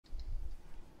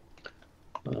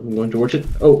I'm going towards it.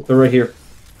 Oh, they're right here.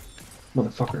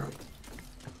 Motherfucker.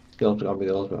 The ultimate on me,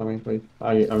 the ultimate on me. Wait,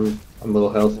 I'm low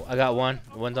health. I got one.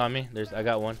 One's on me. I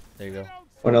got one. There you go.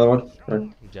 Oh, another one.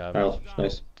 Right. Good job. Alright,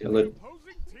 nice. Get lit.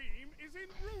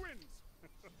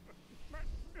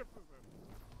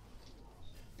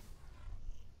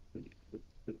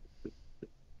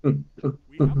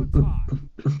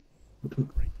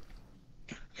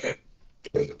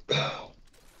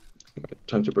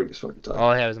 Time to break this fucking tie. All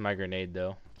I have is my grenade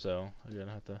though, so I'm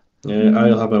gonna have to. Yeah,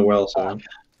 I'll have my well, so.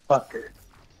 Fucker.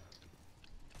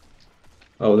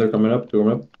 Oh, they're coming up. Two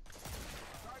coming up.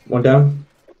 One down.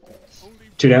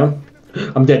 Two down.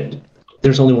 I'm dead.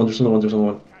 There's only one. There's only one. There's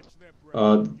only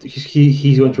one.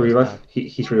 He's going to revive.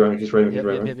 He's reviving. He's reviving. He's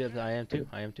reviving. Yep. I am too.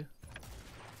 I am too.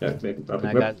 Yeah, maybe. I'll pick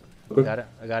I him got. up. Okay. Got it.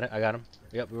 I got it. I got him.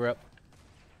 Yep, we're up.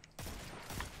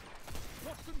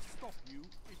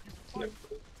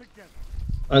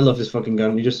 I love this fucking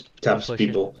gun. You just taps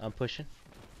people. I'm pushing.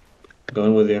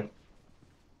 Going with you.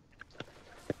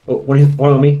 Oh, one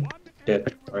on me.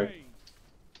 Dead. Alright.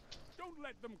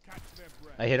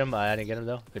 I hit him. I didn't get him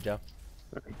though. Good job.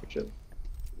 Alright, good shit.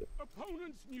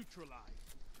 Opponents neutralized.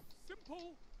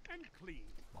 Simple and clean.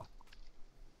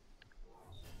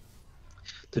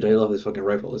 Dude, I love this fucking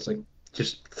rifle. It's like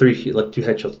just two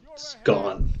headshots. It's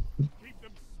gone. Keep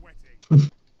them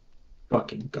sweating.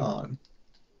 Fucking gone.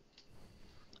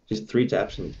 Just 3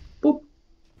 taps and boop.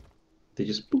 They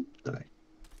just boop die.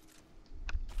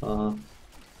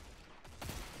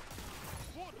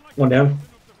 One down.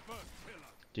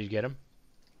 Did you get him?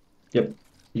 Yep.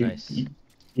 Nice. You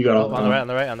got on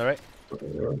the right. On the right.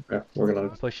 Yeah, we're gonna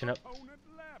Pushing up.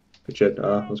 good shit.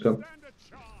 Let's go.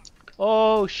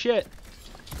 Oh shit!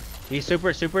 He's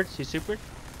supered. He's supered.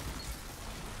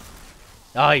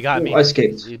 Oh, he got me. I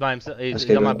escaped. He's by himself. He's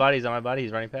escaped on my him. body. He's on my body.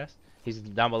 He's running past. He's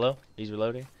down below. He's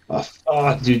reloading.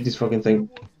 Oh, dude, this fucking thing.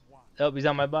 Oh, he's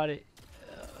on my body.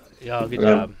 Yo, good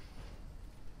I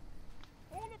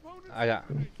got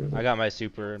job. I got my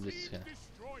super. I'm just gonna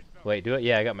wait. Do it.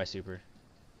 Yeah, I got my super.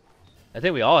 I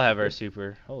think we all have our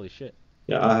super. Holy shit.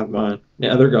 Yeah, I have mine.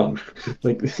 Yeah, they're gone.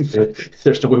 Like,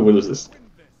 there's no way we lose this.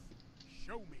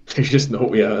 There's just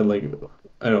no. Yeah, and like,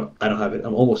 I don't have it.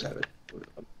 I'm almost have it.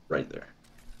 Right there.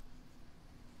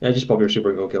 Yeah, just pop your super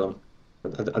and go kill them.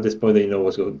 At this point, they know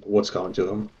what's coming to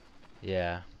them.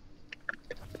 Yeah.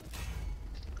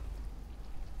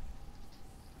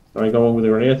 Alright, going with the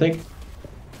grenade, I think.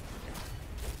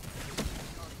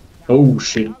 Oh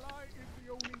shit.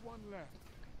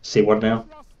 Say what now?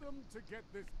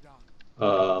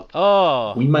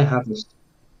 Oh. We might have this.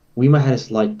 We might have a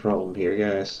slight problem here,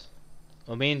 guys.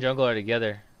 Well, me and Jungle are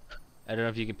together. I don't know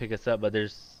if you can pick us up, but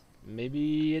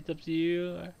maybe it's up to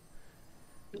you.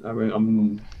 I mean,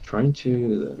 I'm trying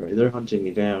to. Right, they're hunting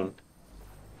me down.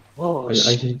 Whoa,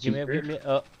 Give me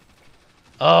up.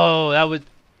 Oh, that was.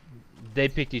 They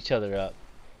picked each other up.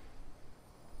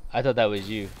 I thought that was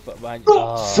you. But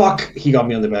Oh, fuck! He got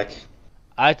me on the back.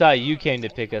 I thought you came to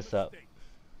pick us up.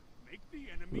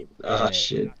 Ah,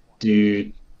 shit,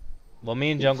 dude. Well,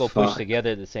 me and Jungle pushed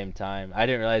together at the same time. I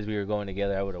didn't realize we were going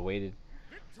together. I would have waited.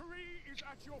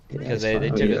 Because they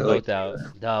took us both out.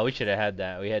 No, we should have had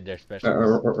that. We had their special.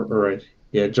 Right.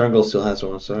 Yeah, Jungle still has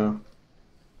one, so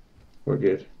we're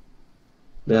good.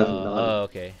 They have none. Oh,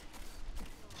 okay.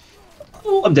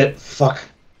 Oh, I'm dead. Fuck.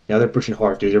 Yeah, they're pushing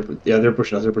hard, dude. They're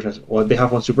pushing us. They're pushing us. Well, they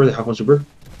have one super. They have one super.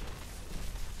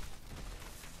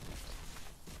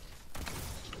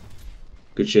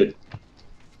 Good shit.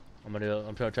 I'm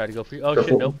gonna try to go for you. Oh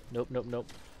Careful. shit! Nope.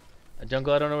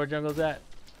 Jungle. I don't know where Jungle's at.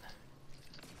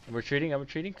 I'm retreating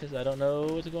because I don't know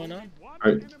what's going on.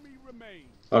 Alright.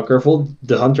 Careful.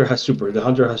 The hunter has super. The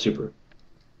hunter has super.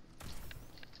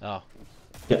 Oh.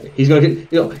 Yeah, he's gonna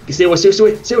get. You know, stay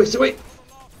away.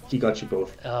 He got you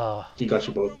both. Oh. He got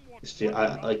you both.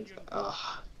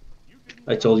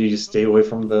 I told you to stay away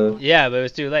from the. Yeah, but it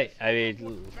was too late. I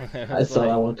mean, I saw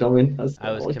that one coming.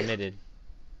 I was committed.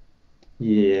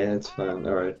 Yeah, it's fine.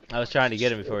 All right. I was trying to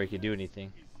get him before he could do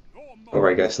anything. All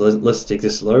right, guys. So let's take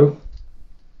this slow.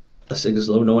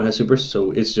 No one has supers,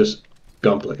 so it's just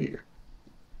gunplay here.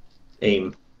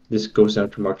 Aim. This goes down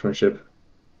to marksmanship.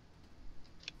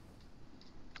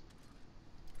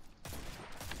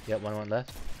 Yep, one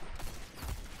left.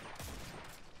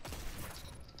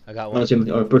 I got one.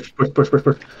 Oh, push.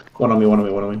 One on me. I'm on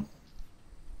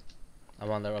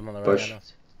the right. Push.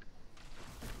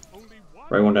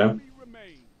 Right one down.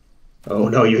 Oh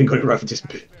no, you ain't gonna run for this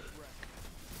bit.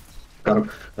 Got him.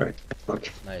 Alright, fuck.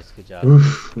 Nice, good job.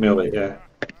 Oof, nailed it, yeah.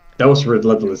 That was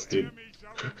relentless, dude.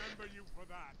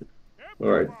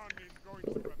 Alright.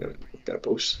 Gotta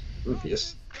post.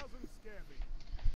 Yes.